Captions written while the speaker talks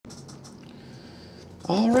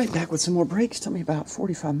Alright, back with some more breaks. Took me about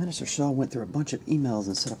 45 minutes or so. I went through a bunch of emails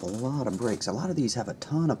and set up a lot of breaks. A lot of these have a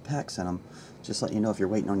ton of packs in them. Just let you know, if you're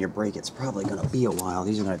waiting on your break, it's probably going to be a while.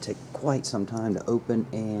 These are going to take quite some time to open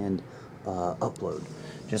and upload.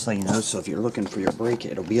 Just let you know, so if you're looking for your break,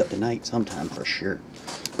 it'll be up tonight sometime for sure.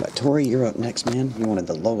 But Tory, you're up next, man. You wanted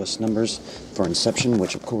the lowest numbers for Inception,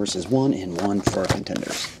 which of course is 1 and 1 for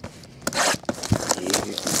Contenders.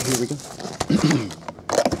 Here we go.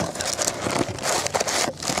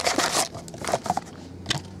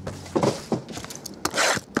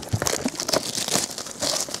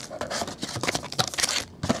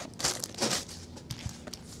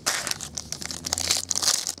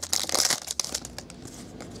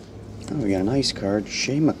 Oh, we got a nice card,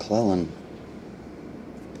 Shea McClellan,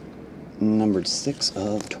 numbered 6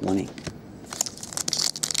 of 20.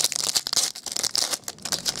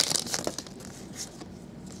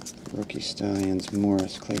 Rookie Stallions,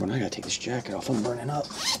 Morris, Claiborne. I gotta take this jacket off, I'm burning up.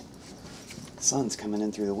 The sun's coming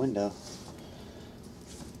in through the window.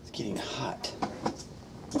 It's getting hot.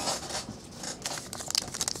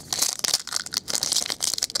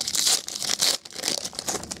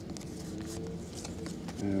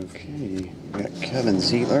 Okay, we got Kevin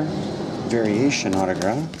Zietler, variation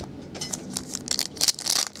autograph.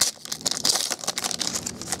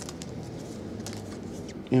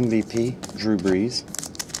 MVP, Drew Brees.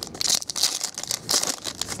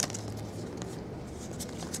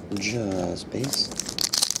 Just base.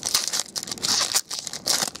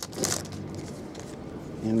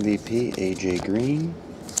 MVP, AJ Green.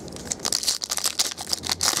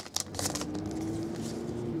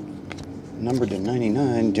 Numbered to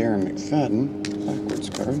 99, Darren McFadden, backwards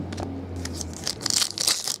card.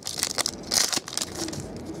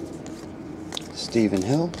 Stephen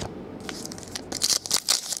Hill.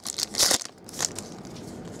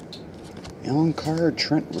 On card,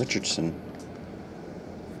 Trent Richardson.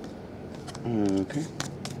 Okay.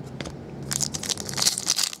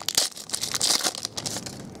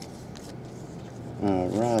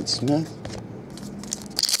 Rod Smith.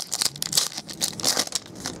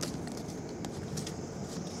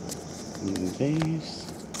 Base.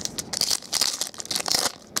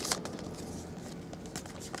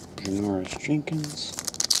 Janoris Jenkins.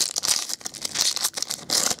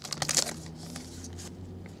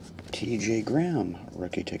 TJ Graham,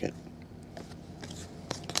 rookie ticket.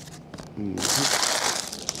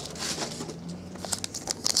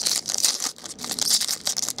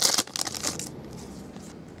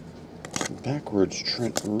 Backwards,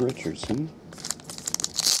 Trent Richardson.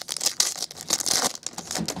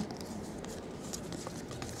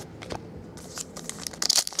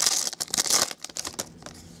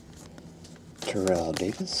 Terrell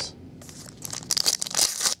Davis.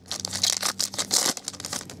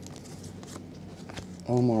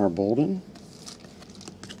 Omar Bolden.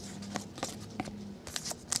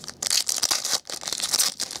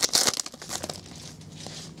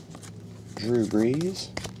 Drew Brees.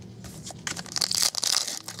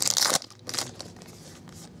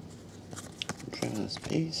 Just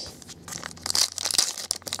base.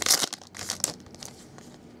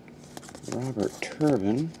 Robert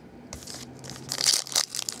Turbin.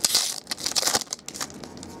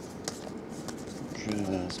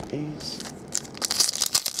 Just base.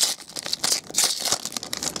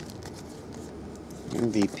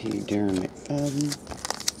 MVP Darren McFadden.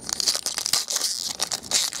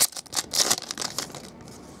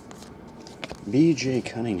 BJ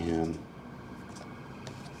Cunningham.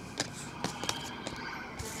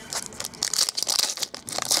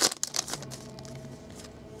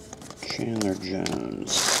 Chandler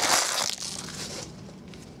Jones.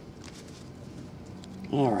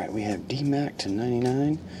 Alright, we have D-Mac to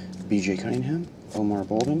 99, BJ Cunningham, Omar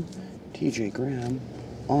Bolden, TJ Graham,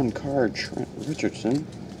 on card Trent Richardson,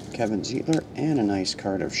 Kevin Zietler, and a nice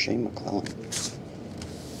card of Shea McClellan.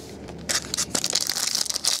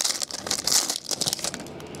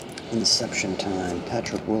 Inception time,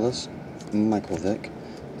 Patrick Willis, Michael Vick,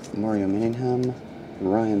 Mario Manningham,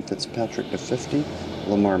 Ryan Fitzpatrick to 50,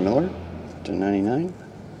 Lamar Miller to 99,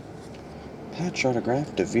 patch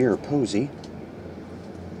autograph DeVere Posey,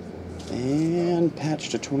 and patch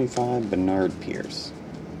to 25 Bernard Pierce.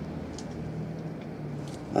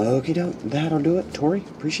 Okie doke, that'll do it. Tory,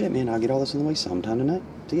 appreciate it, man. I'll get all this in the way sometime tonight.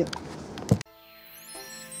 See ya.